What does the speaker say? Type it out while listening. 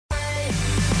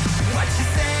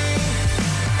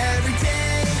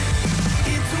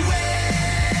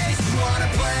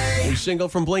single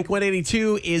from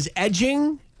Blink-182 is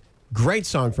Edging. Great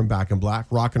song from Back in Black.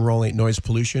 Rock and Roll Ain't Noise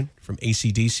Pollution from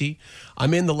AC/DC.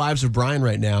 I'm in The Lives of Brian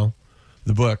right now,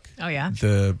 the book. Oh, yeah?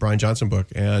 The Brian Johnson book.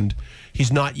 And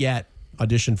he's not yet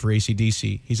auditioned for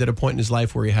AC/DC. He's at a point in his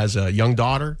life where he has a young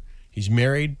daughter. He's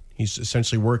married. He's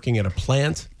essentially working at a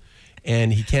plant.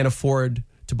 And he can't afford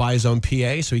to buy his own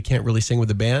PA, so he can't really sing with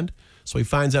the band. So he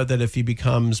finds out that if he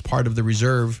becomes part of the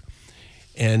reserve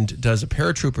and does a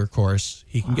paratrooper course,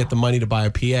 he can get the money to buy a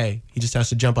PA. He just has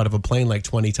to jump out of a plane like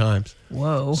 20 times.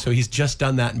 Whoa. So he's just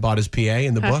done that and bought his PA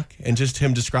in the book, and just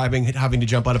him describing having to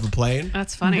jump out of a plane.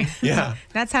 That's funny. Yeah.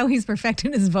 That's how he's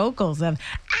perfecting his vocals. Of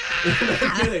No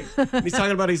kidding. And he's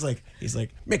talking about, he's like,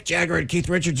 Mick Jagger and Keith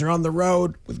Richards are on the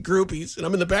road with groupies, and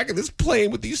I'm in the back of this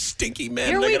plane with these stinky men.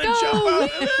 Here and I we gotta jump go. out.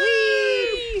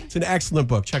 It's an excellent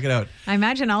book. Check it out. I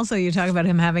imagine also you talk about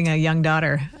him having a young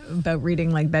daughter, about reading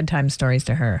like bedtime stories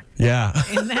to her. Yeah.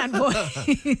 In that voice.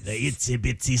 The itsy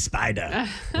bitsy spider.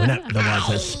 When there was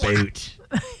a spout,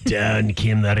 down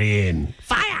came the rain.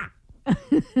 Fire!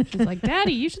 She's like,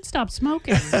 Daddy, you should stop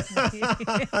smoking.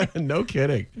 No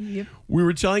kidding. Yep. We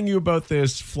were telling you about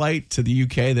this flight to the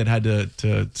UK that had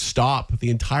to stop. The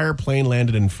entire plane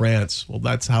landed in France. Well,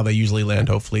 that's how they usually land,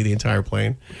 hopefully, the entire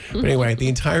plane. But anyway, the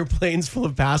entire plane's full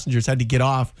of passengers had to get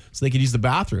off so they could use the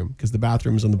bathroom because the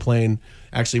bathrooms on the plane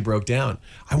actually broke down.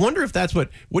 I wonder if that's what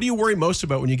do you worry most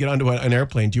about when you get onto an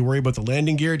airplane? Do you worry about the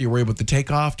landing gear? Do you worry about the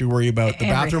takeoff? Do you worry about the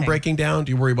bathroom Everything. breaking down?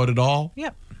 Do you worry about it all?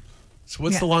 Yep. So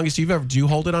what's the longest you've ever... Do you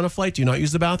hold it on a flight? Do you not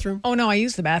use the bathroom? Oh no, I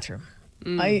use the bathroom.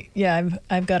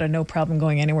 I've got a no problem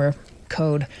going anywhere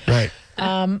code. Right.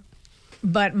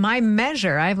 But my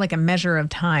measure, I have like a measure of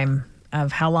time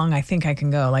of how long I think I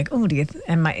can go. Like, oh,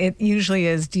 it usually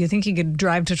is, do you think you could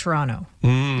drive to Toronto?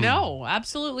 No,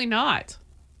 absolutely not.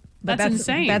 But That's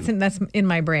insane. That's in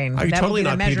my brain. I would That totally be the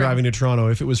not be measure. driving to Toronto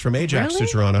if it was from Ajax Really?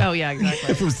 to Toronto. Oh, yeah,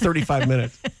 exactly. If it was 35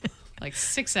 minutes. Like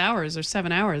 6 hours or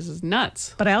 7 hours is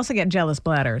nuts. But I also get jealous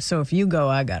bladder, so if you go,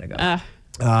 I gotta go.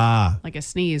 Like a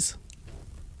sneeze.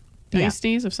 Do Yeah. you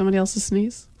sneeze if somebody else's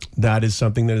sneeze? That is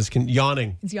something that is...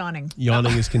 yawning. It's yawning.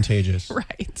 Yawning is contagious.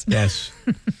 Right. Yes.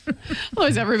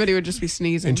 Otherwise, everybody would just be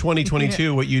sneezing. In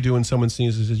 2022, what you do when someone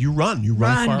sneezes is you run. You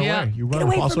run far Yeah. away. You run.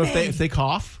 away Also, from me. if they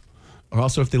cough, or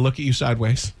also if they look at you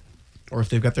sideways, or if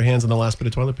they've got their hands on the last bit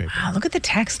of toilet paper. Wow, look at the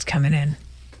text coming in.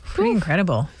 Pretty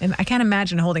incredible. And I can't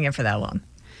imagine holding it for that long.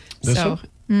 This So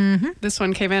one? this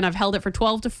one came in. I've held it for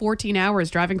 12 to 14 hours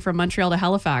driving from Montreal to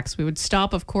Halifax. We would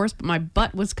stop, of course, but my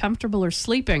butt was comfortable or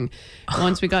sleeping.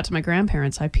 Once we got to my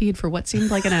grandparents, I peed for what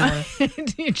seemed like an hour.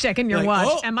 You're checking your Like, watch.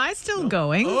 oh. Am I still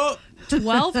going? Oh,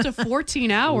 12 to 14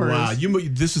 hours. wow.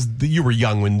 You were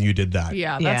young when you did that.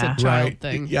 Yeah, that's Yeah. a child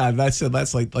thing. Yeah,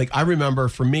 that's like I remember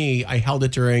for me, I held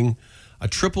it during a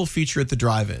triple feature at the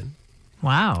drive-in.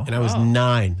 Wow. And I was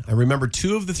 9. I remember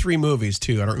 2 of the 3 movies,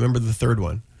 too. I don't remember the third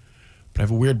one. But I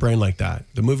have a weird brain like that.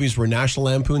 The movies were National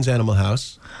Lampoon's Animal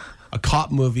House, a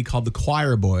cop movie called The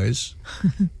Choir Boys,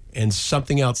 and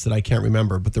something else that I can't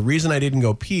remember. But the reason I didn't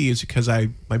go pee is because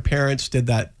my parents did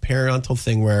that parental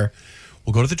thing where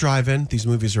we'll go to the drive-in. These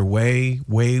movies are way,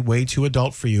 way, way too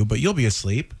adult for you, but you'll be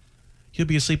asleep. You'll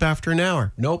be asleep after an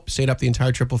hour. Nope, stayed up the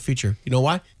entire triple feature. You know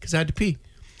why? Because I had to pee.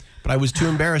 But I was too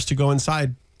embarrassed to go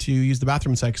inside to use the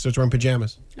bathroom inside because I was wearing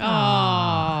pajamas.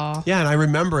 Oh. Yeah, and I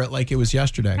remember it like it was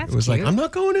yesterday. That's it was like, cute. I'm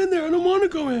not going in there. I don't want to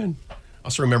go in. I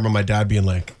also remember my dad being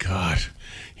like, God,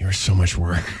 you're so much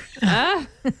work.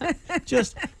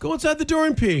 Just go inside the door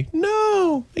and pee.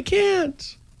 No, I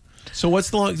can't. So what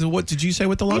did you say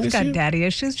what the You've longest got you? daddy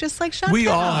issues just like Chantal. We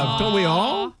all have. Don't we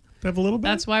all have a little bit?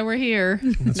 That's why we're here,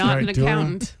 That's not right, an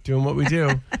accountant. Doing what we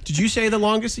do. Did you say the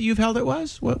longest that you've held it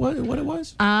was? What it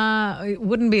was? It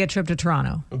wouldn't be a trip to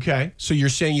Toronto. Okay. So you're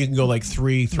saying you can go like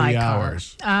three By car.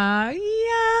 hours. Yeah. I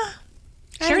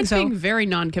think Sharon's so. being very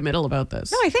non-committal about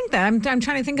this. No, I think that. I'm trying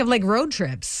to think of like road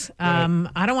trips. I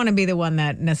don't want to be the one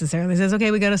that necessarily says, okay,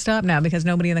 we got to stop now because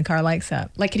nobody in the car likes that.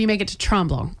 Like, can you make it to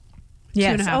Tremblant?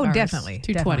 Yes. 2.5 Oh, hours. definitely.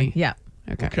 2:20. Definitely. Yeah.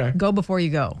 Okay. Go before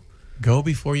you go. Go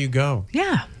before you go.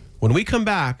 Yeah. When we come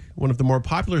back, one of the more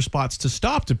popular spots to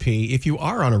stop to pee if you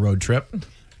are on a road trip,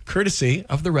 courtesy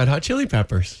of the Red Hot Chili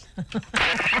Peppers.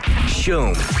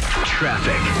 Shum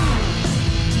traffic.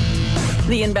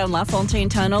 The inbound LaFontaine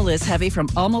Tunnel is heavy from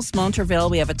almost Monterville.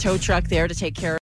 We have a tow truck there to take care of